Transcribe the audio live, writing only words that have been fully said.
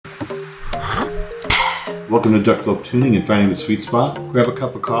Welcome to Duck Globe Tuning and Finding the Sweet Spot. Grab a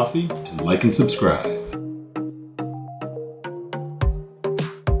cup of coffee and like and subscribe.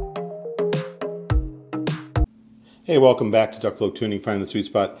 Hey, welcome back to Duck Globe Tuning, Finding the Sweet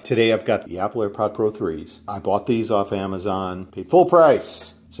Spot. Today I've got the Apple AirPods Pro 3s. I bought these off Amazon, paid full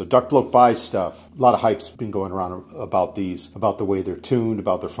price. So Duck Globe buys stuff. A lot of hype's been going around about these, about the way they're tuned,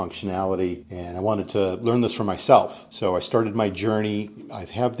 about their functionality, and I wanted to learn this for myself. So I started my journey. I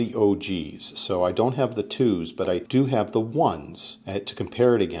have the OGs, so I don't have the 2s, but I do have the 1s to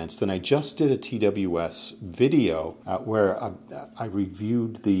compare it against. And I just did a TWS video where I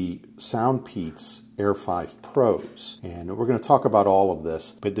reviewed the Soundpeats Air 5 Pros, and we're going to talk about all of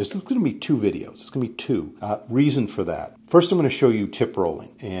this, but there's going to be 2 videos. It's going to be 2. Reason for that. First, I'm going to show you tip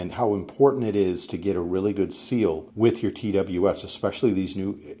rolling and how important it is to get a really good seal with your TWS, especially these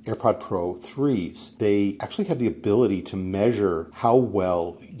new AirPods Pro 3s. They actually have the ability to measure how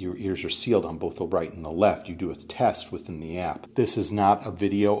well your ears are sealed on both the right and the left. You do a test within the app. This is not a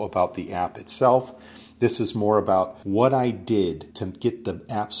video about the app itself. This is more about what I did to get the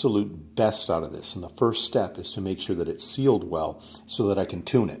absolute best out of this. And the first step is to make sure that it's sealed well so that I can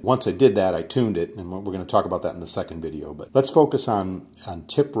tune it. Once I did that, I tuned it, and we're going to talk about that in the second video. But let's focus on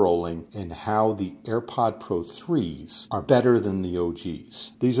tip rolling and how the AirPods Pro 3s are better than the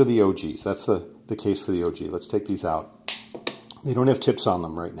OGs. These are the OGs. That's the case for the OG. Let's take these out. They don't have tips on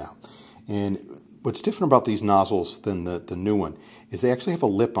them right now. And what's different about these nozzles than the new one is they actually have a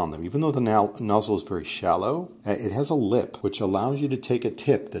lip on them. Even though the nozzle is very shallow, it has a lip which allows you to take a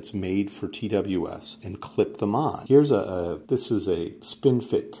tip that's made for TWS and clip them on. Here's this is a spin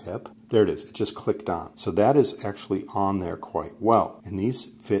fit tip. There it is, it just clicked on. So that is actually on there quite well. And these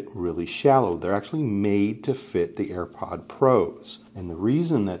fit really shallow. They're actually made to fit the AirPods Pros. And the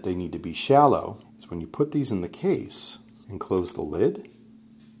reason that they need to be shallow is when you put these in the case and close the lid,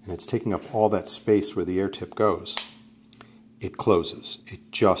 and it's taking up all that space where the air tip goes, it closes.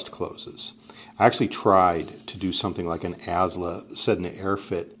 It just closes. I actually tried to do something like an ASLA set in air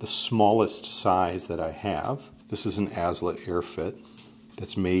fit, the smallest size that I have. This is an ASLA air fit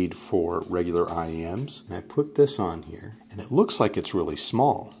that's made for regular IEMs. And I put this on here, and it looks like it's really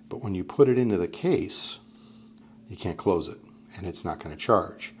small, but when you put it into the case, you can't close it, and it's not going to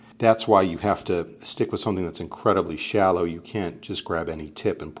charge. That's why you have to stick with something that's incredibly shallow. You can't just grab any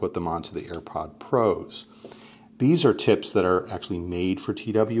tip and put them onto the AirPods Pros. These are tips that are actually made for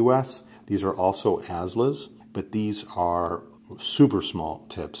TWS. These are also ASLAs, but these are super small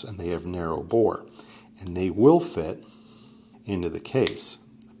tips, and they have narrow bore. And they will fit into the case,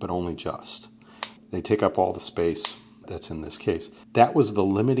 but only just. They take up all the space that's in this case. That was the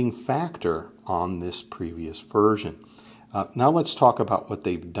limiting factor on this previous version. Now let's talk about what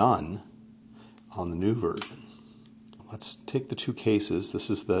they've done on the new version. Let's take the 2 cases. This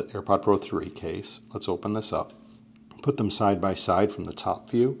is the AirPods Pro 3 case. Let's open this up. Put them side by side from the top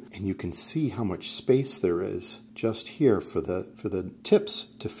view, and you can see how much space there is just here for the tips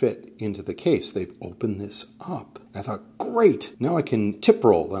to fit into the case. They've opened this up. I thought, great, now I can tip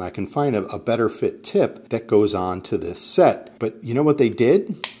roll and I can find a better fit tip that goes on to this set. But you know what they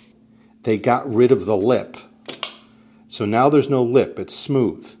did? They got rid of the lip. So now there's no lip, it's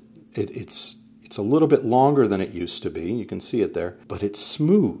smooth. It's a little bit longer than it used to be, you can see it there, but it's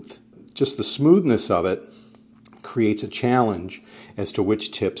smooth. Just the smoothness of it creates a challenge as to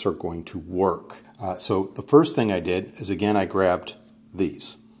which tips are going to work. So the first thing I did is, again, I grabbed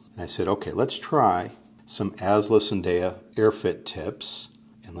these. And I said, okay, let's try some ASLA Sandea AirFit tips,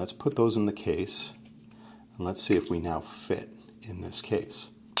 and let's put those in the case, and let's see if we now fit in this case.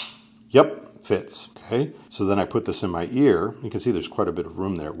 Yep, fits. Okay, so then I put this in my ear. You can see there's quite a bit of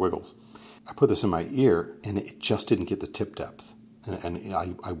room there, it wiggles. I put this in my ear, and it just didn't get the tip depth. And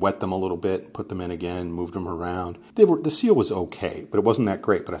I wet them a little bit, put them in again, moved them around. The seal was okay, but it wasn't that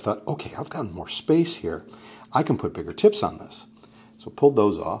great. But I thought, okay, I've got more space here. I can put bigger tips on this. So pulled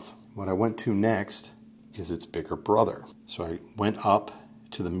those off. What I went to next is its bigger brother. So I went up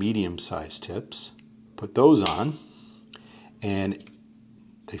to the medium-sized tips, put those on, and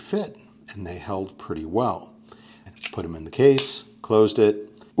they fit, and they held pretty well. And put them in the case, closed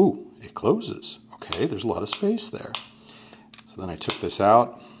it. Ooh, it closes. Okay, there's a lot of space there. So then I took this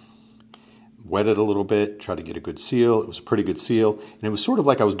out, wet it a little bit, tried to get a good seal. It was a pretty good seal. And it was sort of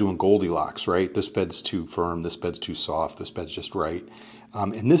like I was doing Goldilocks, right? This bed's too firm, this bed's too soft, this bed's just right.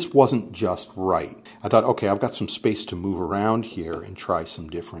 And this wasn't just right. I thought, okay, I've got some space to move around here and try some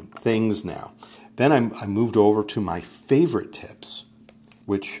different things now. Then I moved over to my favorite tips,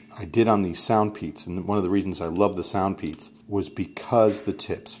 which I did on these Soundpeats. And one of the reasons I love the Soundpeats was because the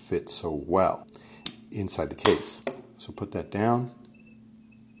tips fit so well inside the case. So put that down.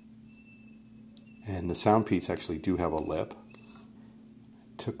 And the sound piece actually do have a lip.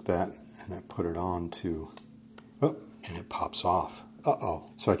 Took that and I put it on to, oh, and it pops off.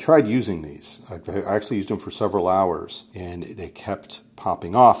 Uh-oh. So I tried using these. I actually used them for several hours, and they kept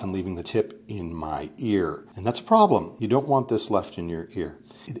popping off and leaving the tip in my ear. And that's a problem. You don't want this left in your ear.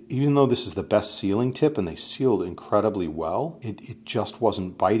 Even though this is the best sealing tip, and they sealed incredibly well, it just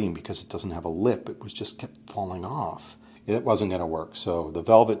wasn't biting because it doesn't have a lip. It was just kept falling off. It wasn't going to work. So the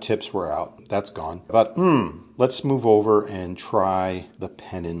velvet tips were out. That's gone. I thought, let's move over and try the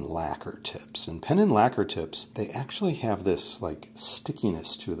pen and lacquer tips. And pen and lacquer tips, they actually have this like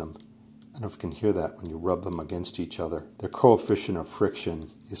stickiness to them. I don't know if you can hear that when you rub them against each other. Their coefficient of friction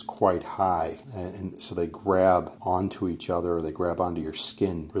is quite high, and so they grab onto each other, or they grab onto your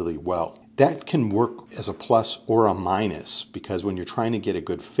skin really well. That can work as a plus or a minus, because when you're trying to get a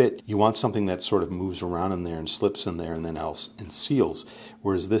good fit, you want something that sort of moves around in there and slips in there and then else and seals.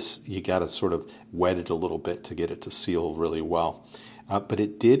 Whereas this, you got to sort of wet it a little bit to get it to seal really well. But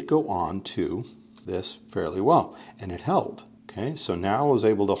it did go on to this fairly well, and it held. Okay, so now I was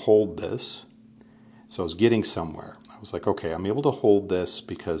able to hold this. So I was getting somewhere. I was like, okay, I'm able to hold this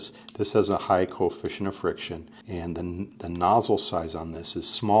because this has a high coefficient of friction, and the nozzle size on this is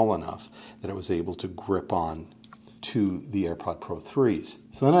small enough that it was able to grip on to the AirPod Pro 3s.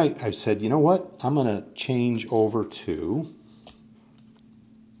 So then I said, you know what? I'm going to change over to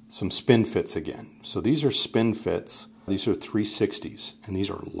some spin fits again. So these are spin fits. These are 360s, and these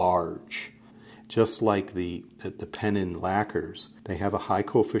are large. Just like the pen and lacquers, they have a high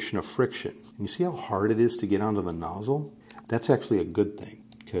coefficient of friction. And you see how hard it is to get onto the nozzle? That's actually a good thing,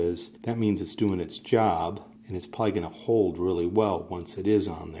 because that means it's doing its job, and it's probably going to hold really well once it is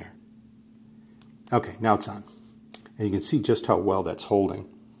on there. Okay, now it's on. And you can see just how well that's holding.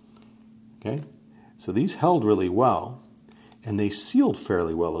 Okay, so these held really well, and they sealed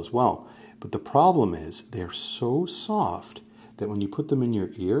fairly well as well. But the problem is they're so soft that when you put them in your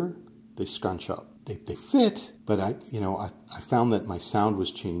ear, they scunch up. They fit, but I found that my sound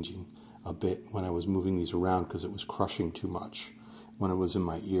was changing a bit when I was moving these around because it was crushing too much when it was in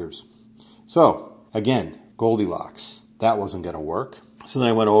my ears. So again, Goldilocks. That wasn't going to work. So then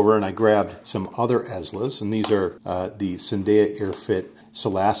I went over and I grabbed some other ESLAs, and these are the Syndea AirFit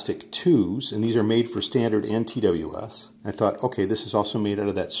Celastic 2s, and these are made for standard and TWS. I thought, okay, this is also made out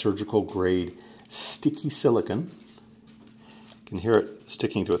of that surgical grade sticky silicone. You can hear it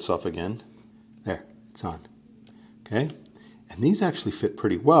sticking to itself again. There, it's on. Okay, and these actually fit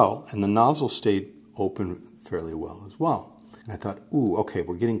pretty well, and the nozzle stayed open fairly well as well. And I thought, ooh, okay,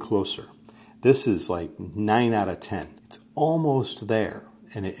 we're getting closer. This is like 9 out of 10. It's almost there.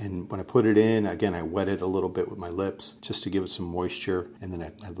 And when I put it in, again, I wet it a little bit with my lips just to give it some moisture, and then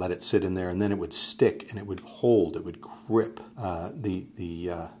I let it sit in there, and then it would stick, and it would hold, it would grip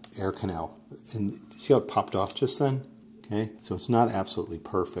the air canal. And see how it popped off just then? Okay, so it's not absolutely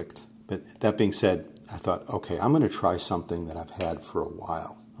perfect. But that being said, I thought, okay, I'm going to try something that I've had for a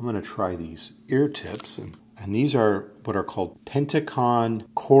while. I'm going to try these ear tips, and these are what are called Pentacon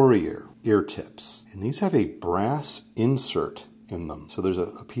Courier ear tips. And these have a brass insert in them. So there's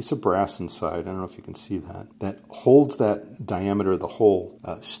a piece of brass inside, I don't know if you can see that, that holds that diameter of the hole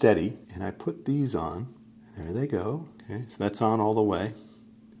steady. And I put these on. There they go. Okay, so that's on all the way.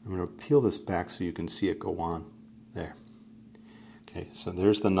 I'm going to peel this back so you can see it go on. There. Okay, so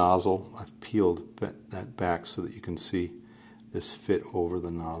there's the nozzle. I've peeled that back so that you can see this fit over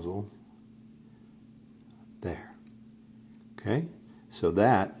the nozzle. There. Okay, so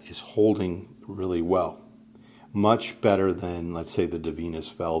that is holding really well. Much better than, let's say, the Davina's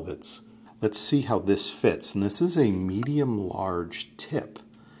Velvets. Let's see how this fits. And this is a medium-large tip.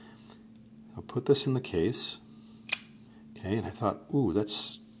 I'll put this in the case. Okay, and I thought, ooh,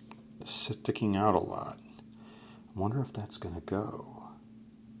 that's sticking out a lot. I wonder if that's going to go.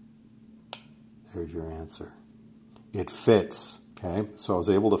 There's your answer. It fits. Okay, so I was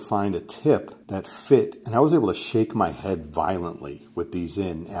able to find a tip that fit, and I was able to shake my head violently with these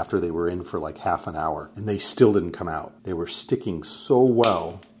in after they were in for like half an hour, and they still didn't come out. They were sticking so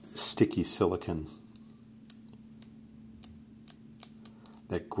well. Sticky silicone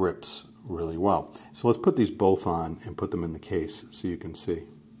that grips really well. So let's put these both on and put them in the case so you can see.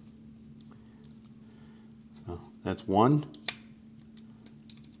 So that's one.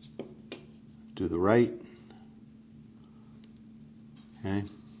 Do the right. Okay,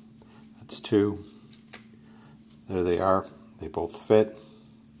 that's two. There they are. They both fit.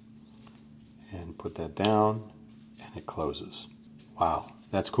 And put that down, and it closes. Wow,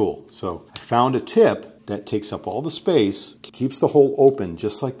 that's cool. So I found a tip that takes up all the space, Keeps the hole open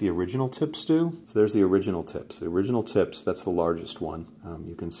just like the original tips do. So there's the original tips. The original tips, that's the largest one.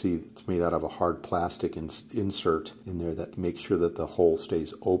 You can see it's made out of a hard plastic insert in there that makes sure that the hole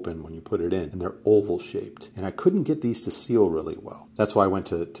stays open when you put it in. And they're oval shaped. And I couldn't get these to seal really well. That's why I went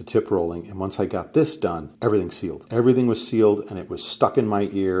to tip rolling. And once I got this done, everything sealed. Everything was sealed and it was stuck in my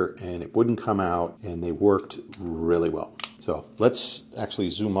ear and it wouldn't come out, and they worked really well. So let's actually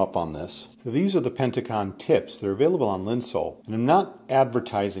zoom up on this. So these are the Pentagon tips. They're available on Linsole. And I'm not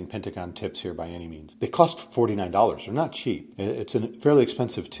advertising Pentagon tips here by any means. They cost $49. They're not cheap. It's a fairly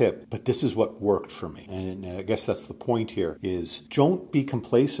expensive tip, but this is what worked for me. And I guess that's the point here is don't be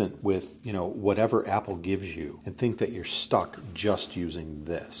complacent with, whatever Apple gives you and think that you're stuck just using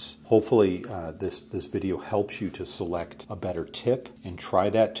this. Hopefully this video helps you to select a better tip and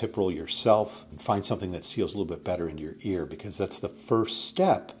try that tip roll yourself and find something that seals a little bit better into your ear, because that's the first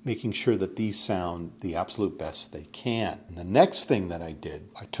step, making sure that these sound the absolute best they can. And the next thing that I did,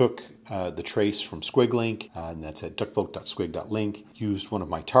 I took the trace from SquigLink, and that's at duckbloke.squig.link, used one of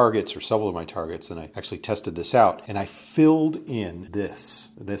my targets or several of my targets, and I actually tested this out, and I filled in this.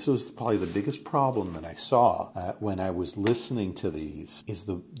 This was probably the biggest problem that I saw when I was listening to these, is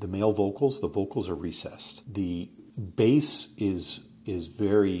the male vocals. The vocals are recessed. The bass is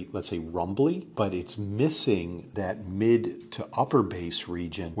very, let's say, rumbly, but it's missing that mid to upper bass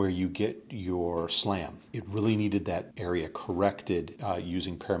region where you get your slam. It really needed that area corrected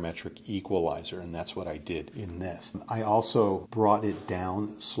using parametric equalizer, and that's what I did in this. I also brought it down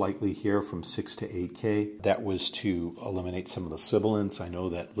slightly here from 6 to 8K. That was to eliminate some of the sibilance. I know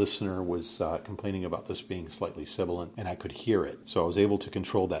that listener was complaining about this being slightly sibilant, and I could hear it. So I was able to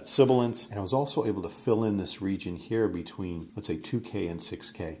control that sibilance, and I was also able to fill in this region here between, let's say, 2K and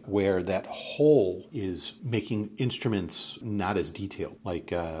 6K, where that hole is making instruments not as detailed,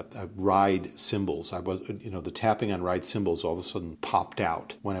 like ride cymbals. The tapping on ride cymbals all of a sudden popped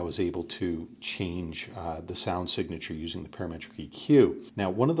out when I was able to change the sound signature using the parametric EQ.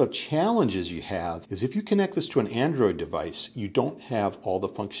 Now, one of the challenges you have is if you connect this to an Android device, you don't have all the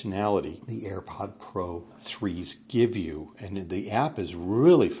functionality the AirPod Pro 3s give you, and the app is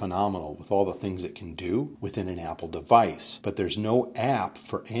really phenomenal with all the things it can do within an Apple device, but there's no app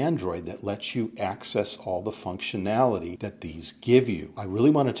for Android that lets you access all the functionality that these give you. I really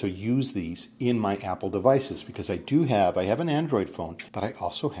wanted to use these in my Apple devices because I have an Android phone, but I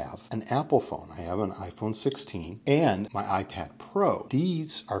also have an Apple phone. I have an iPhone 16 and my iPad Pro.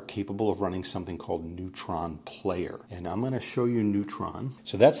 These are capable of running something called Neutron Player, and I'm going to show you Neutron.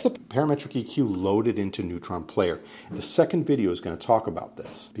 So that's the parametric EQ loaded into Neutron Player. The second video is going to talk about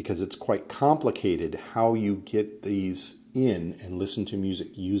this because it's quite complicated how you get these in and listen to music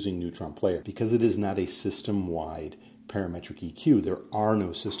using Neutron Player, because it is not a system-wide parametric EQ. There are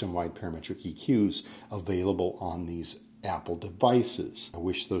no system-wide parametric EQs available on these Apple devices. I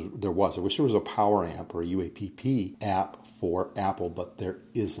wish there was. I wish there was a Power Amp or a UAPP app for Apple, but there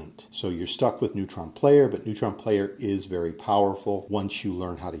isn't. So you're stuck with Neutron Player, but Neutron Player is very powerful once you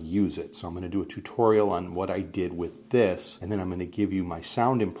learn how to use it. So I'm going to do a tutorial on what I did with this, and then I'm going to give you my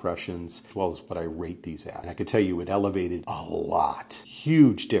sound impressions as well as what I rate these at. And I can tell you it elevated a lot.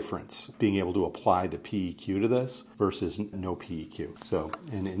 Huge difference being able to apply the PEQ to this versus no PEQ. So,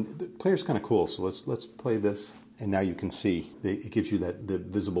 and the player's kind of cool. So let's play this. And now you can see it gives you the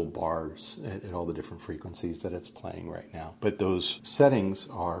visible bars at all the different frequencies that it's playing right now. But those settings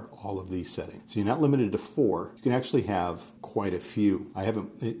are all of these settings. So you're not limited to 4. You can actually have quite a few.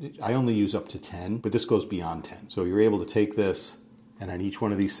 I only use up to 10, but this goes beyond 10. So you're able to take this and on each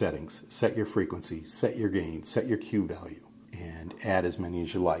one of these settings, set your frequency, set your gain, set your Q value, and add as many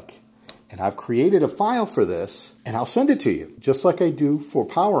as you like. And I've created a file for this, and I'll send it to you. Just like I do for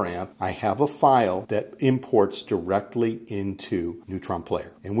Power Amp, I have a file that imports directly into Neutron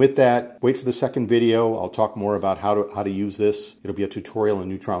Player. And with that, wait for the second video. I'll talk more about how to use this. It'll be a tutorial in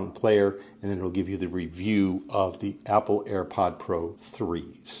Neutron Player, and then it'll give you the review of the Apple AirPod Pro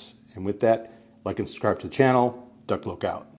 3s. And with that, like and subscribe to the channel. Duck Bloke out.